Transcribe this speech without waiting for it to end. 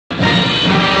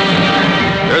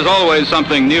There's always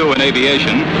something new in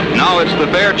aviation. Now it's the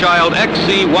Fairchild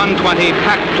XC-120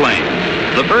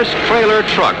 Packplane, the first trailer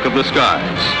truck of the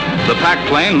skies. The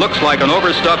Packplane looks like an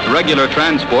overstuffed regular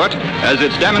transport, as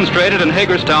it's demonstrated in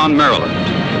Hagerstown, Maryland.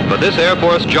 But this Air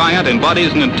Force giant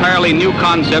embodies an entirely new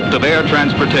concept of air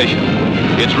transportation.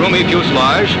 Its roomy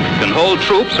fuselage can hold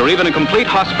troops or even a complete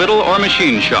hospital or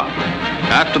machine shop.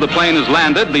 After the plane is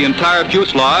landed, the entire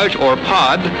fuselage or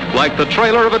pod, like the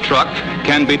trailer of a truck,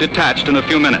 can be detached in a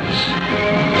few minutes.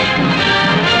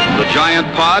 The giant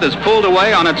pod is pulled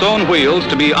away on its own wheels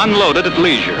to be unloaded at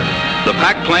leisure. The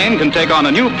Packplane can take on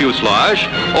a new fuselage,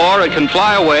 or it can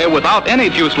fly away without any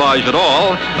fuselage at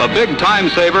all, a big time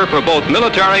saver for both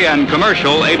military and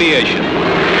commercial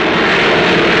aviation.